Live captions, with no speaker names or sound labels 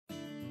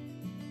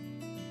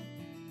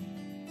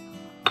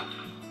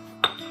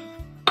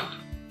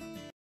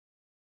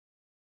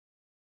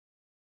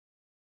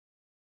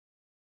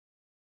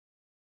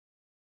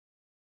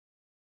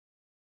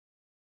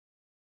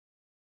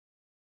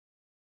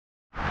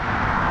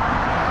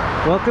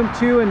Welcome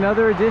to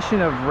another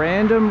edition of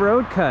Random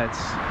Road Cuts.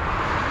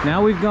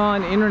 Now we've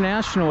gone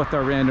international with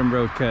our Random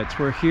Road Cuts.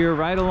 We're here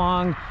right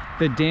along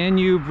the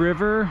Danube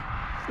River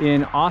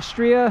in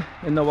Austria,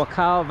 in the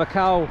Wachau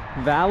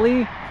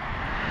Valley. You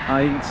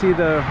can see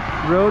the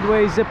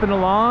roadway zipping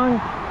along,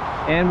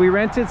 and we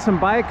rented some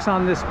bikes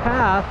on this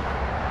path,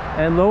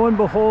 and lo and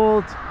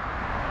behold,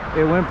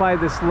 it went by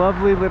this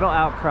lovely little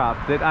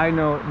outcrop that I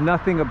know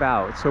nothing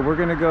about. So we're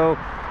gonna go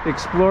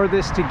explore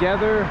this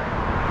together,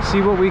 see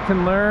what we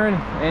can learn,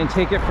 and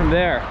take it from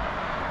there.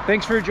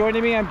 Thanks for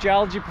joining me. I'm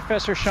Geology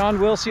Professor Shawn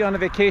Willsey on a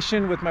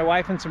vacation with my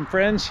wife and some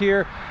friends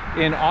here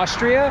in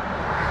Austria,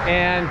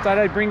 and thought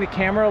I'd bring the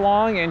camera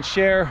along and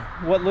share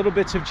what little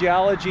bits of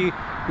geology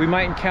we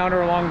might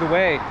encounter along the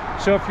way.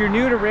 So if you're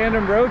new to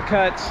Random Road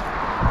Cuts,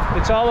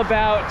 it's all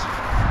about,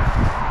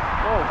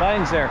 oh,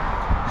 vines there.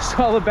 It's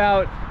all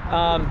about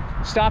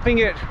stopping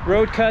at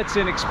road cuts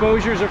and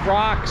exposures of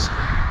rocks,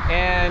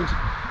 and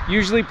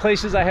usually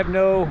places I have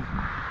no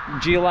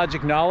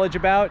geologic knowledge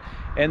about,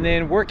 and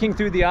then working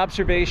through the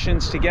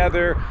observations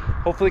together,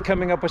 hopefully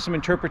coming up with some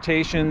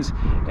interpretations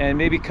and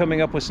maybe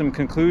coming up with some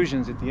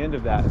conclusions at the end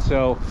of that.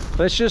 So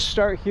let's just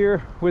start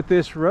here with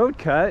this road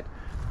cut,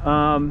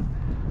 or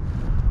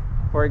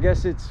I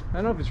guess it's, I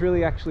don't know if it's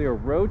really actually a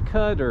road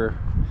cut, or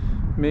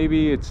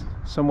maybe it's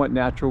somewhat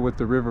natural with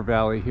the river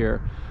valley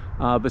here.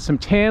 But some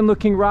tan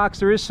looking rocks.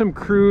 There is some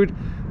crude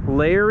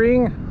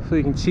layering, so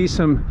you can see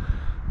some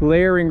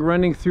layering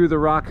running through the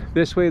rock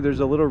this way.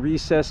 There's a little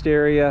recessed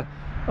area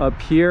up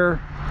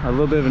here, a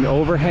little bit of an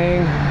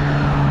overhang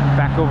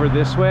back over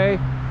this way,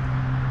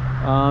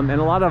 and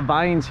a lot of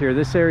vines here.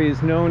 This area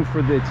is known for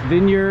its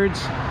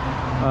vineyards,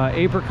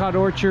 apricot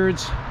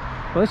orchards.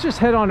 Well, let's just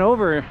head on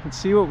over and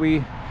see what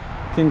we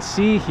can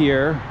see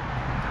here.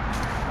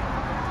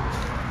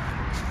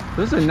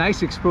 There's a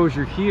nice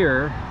exposure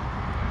here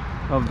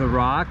of the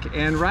rock,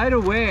 and right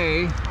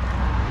away,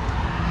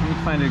 let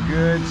me find a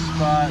good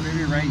spot,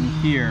 maybe right in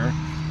here.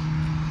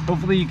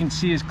 Hopefully you can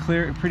see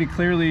pretty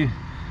clearly.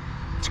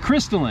 It's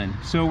crystalline.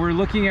 So we're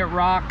looking at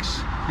rocks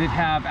that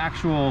have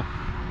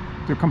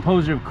they're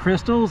composed of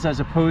crystals as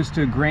opposed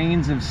to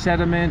grains of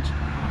sediment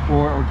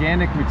or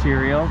organic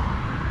material.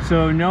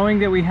 So knowing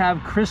that we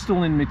have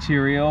crystalline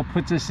material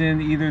puts us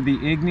in either the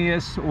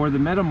igneous or the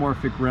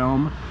metamorphic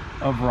realm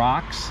of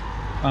rocks.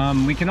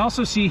 We can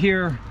also see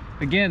here,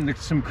 again,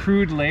 there's some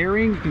crude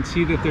layering. You can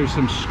see that there's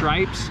some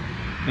stripes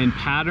and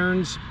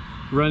patterns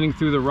running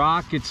through the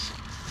rock. It's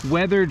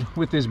weathered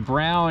with this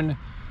brown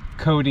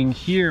coating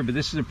here, but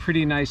this is a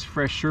pretty nice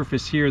fresh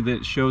surface here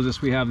that shows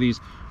us we have these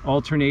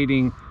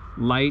alternating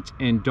light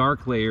and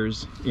dark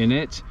layers in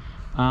it.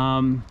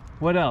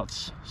 What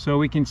else? So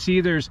we can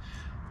see there's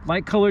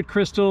light colored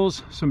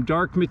crystals, some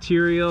dark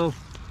material.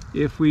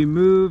 If we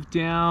move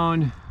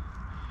down,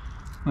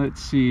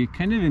 let's see,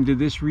 kind of into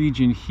this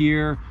region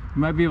here, you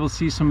might be able to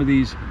see some of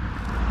these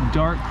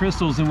dark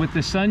crystals, and with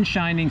the sun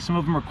shining, some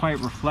of them are quite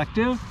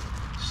reflective.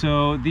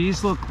 So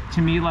these look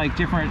to me like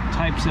different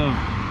types of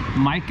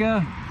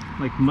mica,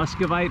 like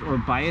muscovite or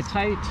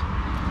biotite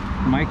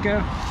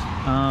mica.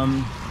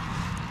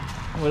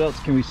 What else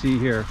can we see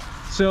here?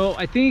 So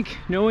I think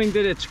knowing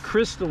that it's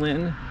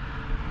crystalline,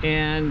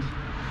 and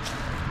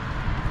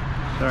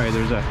sorry,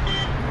 there's a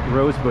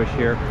rose bush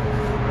here.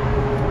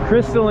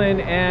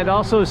 Crystalline, and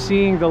also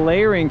seeing the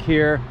layering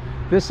here,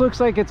 this looks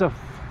like it's a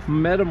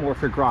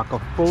metamorphic rock, a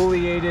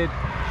foliated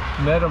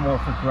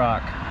metamorphic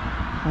rock.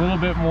 A little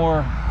bit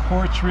more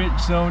quartz rich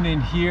zone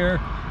in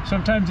here.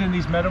 Sometimes in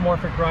these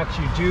metamorphic rocks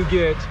you do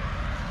get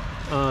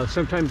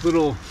sometimes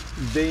little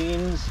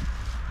veins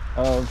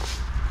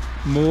of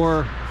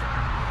more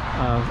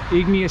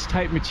igneous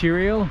type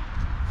material.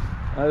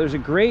 There's a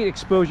great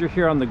exposure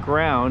here on the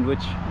ground,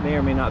 which may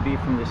or may not be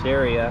from this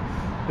area,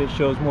 that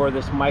shows more of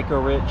this mica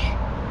rich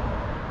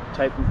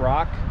type of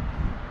rock.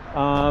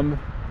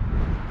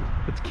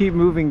 Let's keep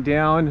moving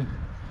down.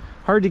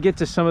 Hard to get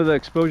to some of the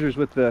exposures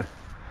with the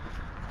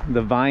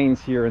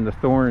vines here and the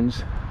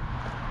thorns,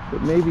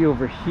 but maybe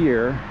over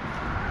here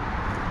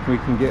we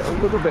can get a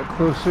little bit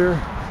closer.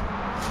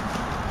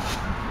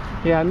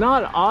 Yeah,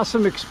 not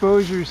awesome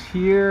exposures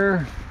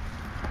here.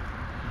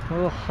 A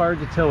little hard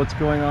to tell what's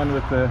going on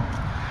with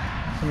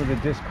some of the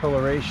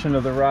discoloration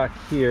of the rock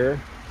here.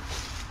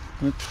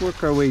 Let's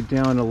work our way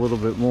down a little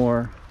bit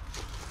more.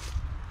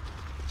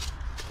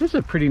 There's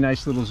a pretty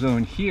nice little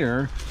zone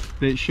here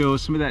that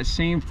shows some of that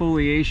same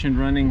foliation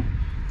running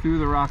through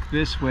the rock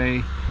this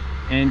way.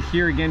 And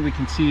here again, we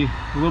can see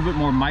a little bit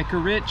more mica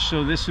rich.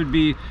 So this would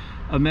be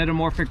a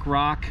metamorphic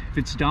rock.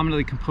 It's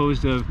dominantly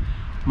composed of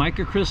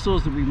mica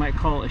crystals that we might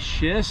call a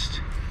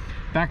schist.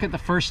 Back at the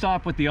first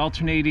stop with the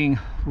alternating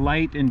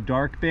light and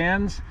dark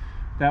bands,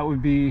 that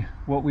would be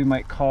what we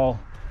might call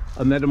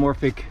a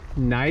metamorphic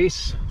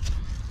gneiss.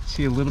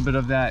 See a little bit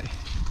of that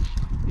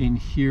in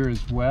here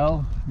as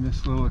well, in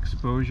this little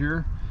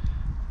exposure.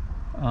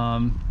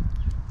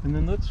 And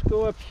then let's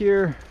go up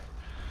here.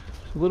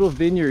 There's a little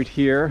vineyard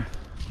here,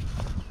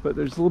 but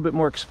there's a little bit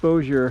more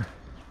exposure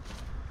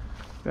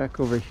back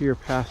over here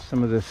past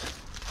some of this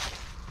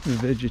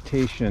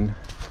vegetation.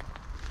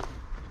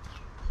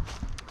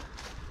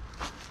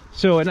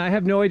 So, and I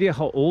have no idea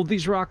how old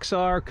these rocks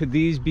are. Could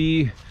these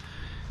be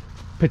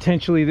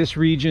potentially this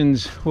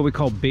region's what we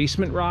call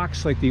basement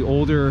rocks, like the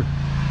older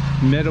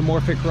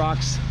metamorphic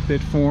rocks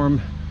that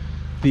form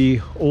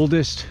the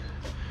oldest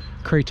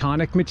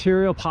cratonic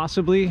material,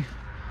 possibly?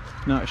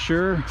 Not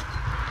sure.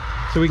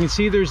 So we can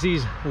see there's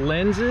these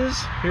lenses.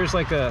 Here's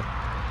like a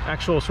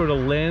actual sort of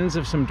lens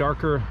of some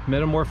darker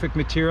metamorphic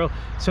material.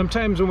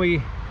 Sometimes when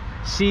we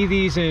see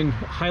these in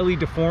highly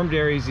deformed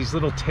areas, these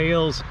little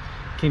tails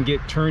can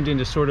get turned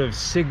into sort of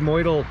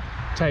sigmoidal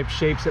type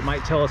shapes that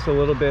might tell us a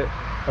little bit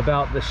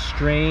about the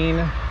strain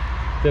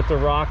that the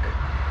rock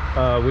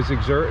was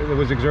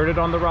exerted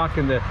on the rock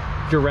and the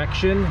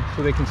direction.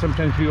 So they can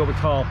sometimes be what we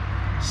call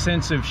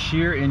sense of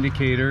shear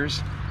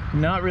indicators.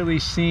 Not really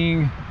seeing,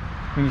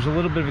 I mean, there's a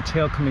little bit of a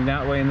tail coming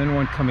that way and then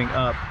one coming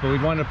up, but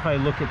we'd want to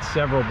probably look at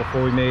several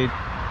before we made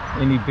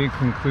any big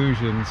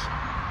conclusions.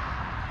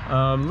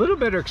 A little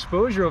better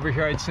exposure over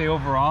here, I'd say,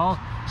 overall.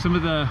 Some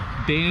of the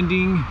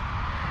banding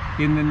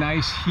in the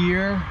gneiss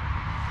here.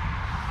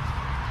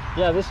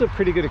 Yeah, this is a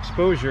pretty good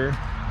exposure.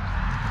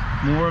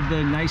 More of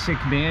the gneissic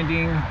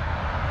banding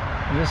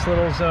in this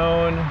little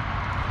zone.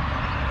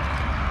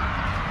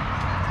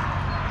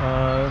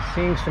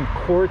 Seeing some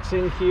quartz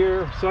in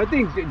here. So I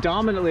think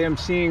dominantly I'm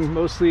seeing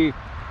mostly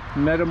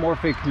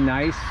metamorphic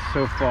gneiss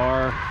so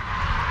far.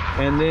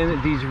 And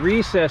then these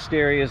recessed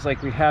areas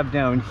like we have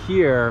down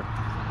here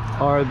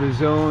are the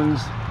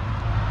zones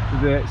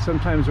that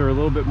sometimes are a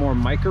little bit more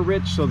mica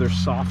rich, so they're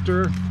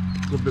softer, a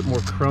little bit more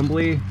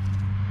crumbly.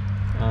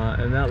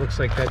 And that looks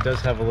like that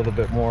does have a little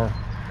bit more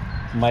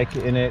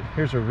mica in it.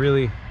 Here's a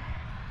really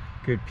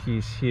good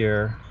piece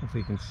here.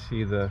 Hopefully you can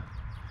see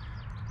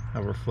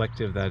how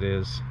reflective that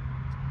is.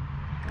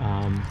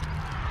 And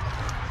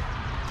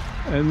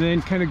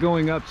then kind of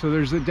going up, so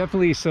there's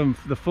definitely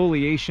the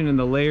foliation and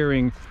the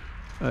layering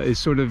is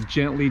sort of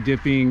gently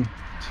dipping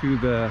to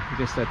the, I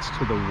guess that's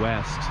to the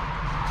west.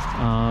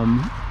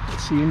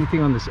 Let's see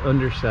anything on this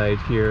underside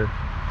here.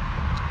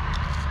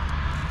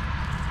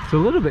 It's a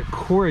little bit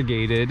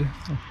corrugated.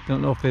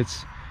 Don't know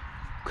if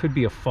could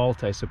be a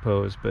fault, I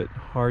suppose, but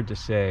hard to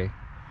say.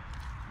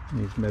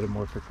 These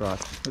metamorphic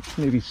rocks. Let's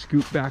maybe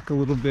scoot back a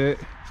little bit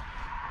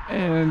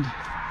and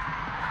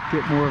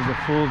get more of the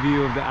full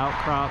view of the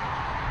outcrop.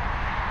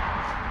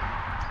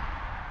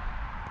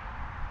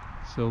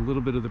 So a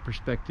little bit of the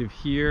perspective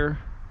here,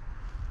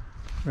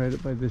 right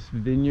up by this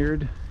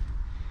vineyard.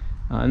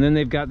 And then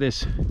they've got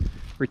this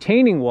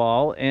retaining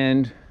wall,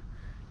 and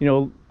you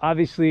know,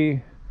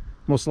 obviously,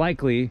 most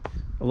likely,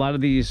 a lot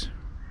of these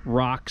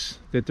rocks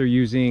that they're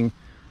using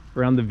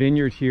around the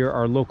vineyard here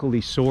are locally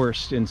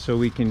sourced, and so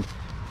we can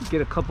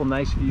get a couple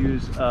nice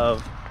views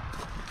of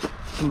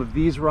some of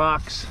these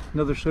rocks.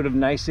 Another sort of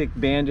gneissic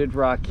banded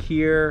rock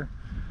here.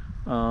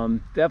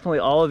 Definitely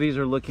all of these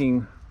are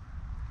looking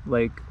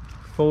like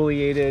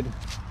foliated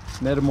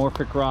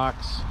metamorphic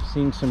rocks.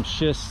 Seeing some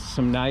schists,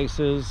 some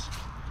gneisses.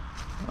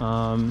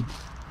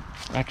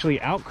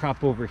 Actually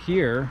outcrop over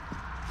here.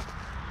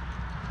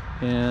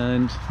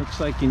 And looks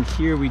like in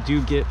here we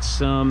do get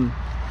some,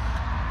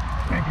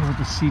 might be able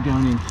to see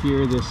down in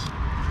here, this,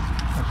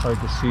 that's hard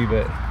to see,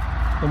 but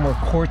a little more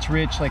quartz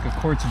rich, like a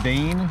quartz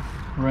vein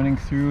running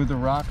through the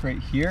rock right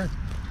here.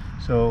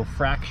 So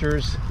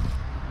fractures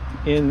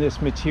in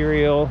this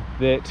material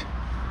that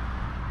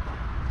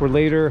were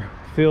later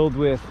filled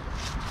with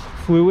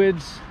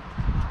fluids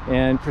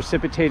and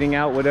precipitating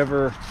out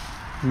whatever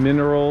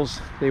minerals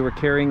they were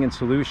carrying in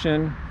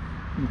solution.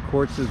 And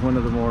quartz is one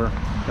of the more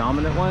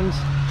dominant ones.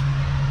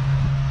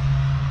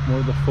 More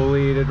of the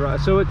foliated rock.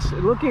 So it's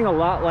looking a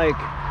lot like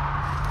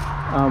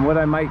what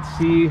I might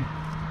see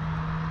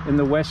in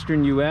the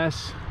western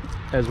US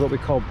as what we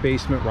call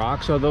basement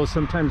rocks, although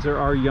sometimes there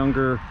are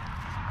younger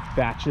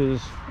batches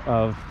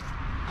of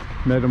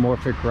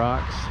metamorphic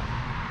rocks.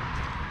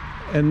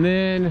 And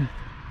then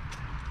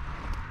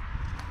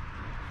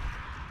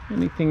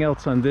anything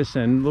else on this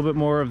end, a little bit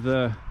more of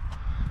the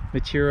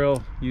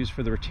material used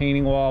for the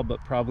retaining wall,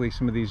 but probably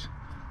some of these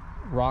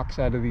rocks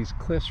out of these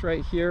cliffs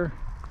right here,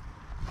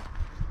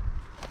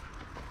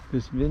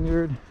 this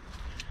vineyard.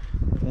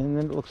 And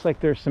then it looks like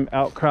there's some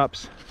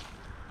outcrops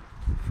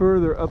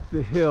further up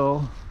the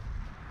hill,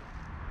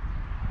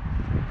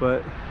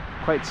 but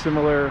quite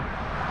similar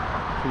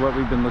to what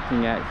we've been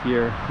looking at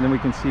here. And then we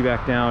can see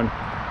back down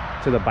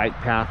to the bike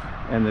path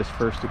and this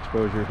first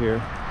exposure here.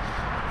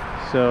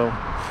 So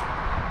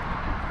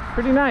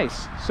pretty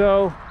nice.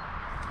 So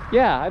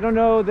yeah, I don't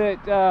know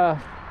that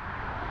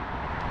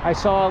I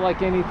saw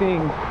like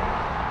anything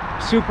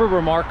super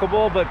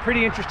remarkable, but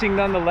pretty interesting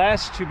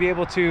nonetheless to be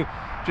able to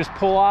just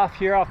pull off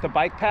here off the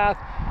bike path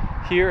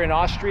here in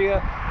Austria,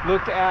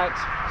 look at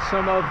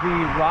some of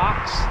the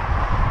rocks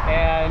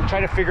and try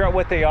to figure out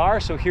what they are.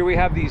 So here we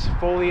have these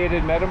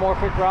foliated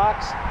metamorphic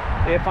rocks.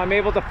 If I'm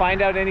able to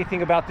find out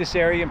anything about this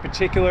area in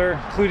particular,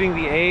 including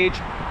the age,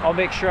 I'll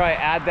make sure I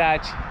add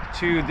that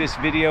to this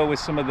video with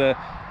some of the,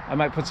 I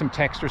might put some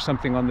text or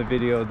something on the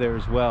video there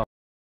as well.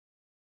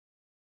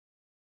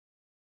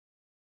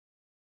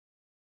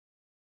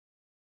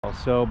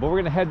 So, but we're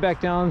gonna head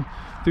back down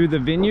through the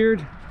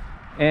vineyard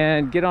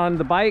and get on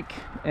the bike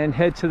and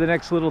head to the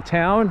next little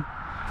town.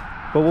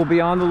 But we'll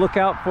be on the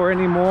lookout for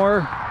any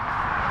more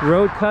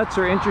road cuts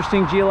or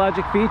interesting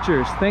geologic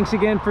features. Thanks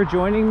again for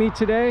joining me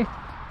today.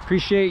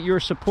 Appreciate your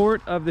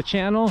support of the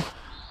channel.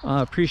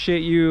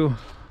 Appreciate you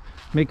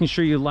making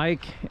sure you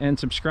like and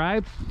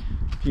subscribe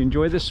if you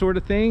enjoy this sort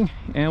of thing.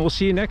 And we'll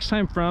see you next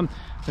time from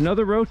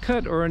another road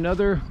cut or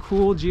another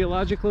cool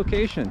geologic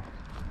location.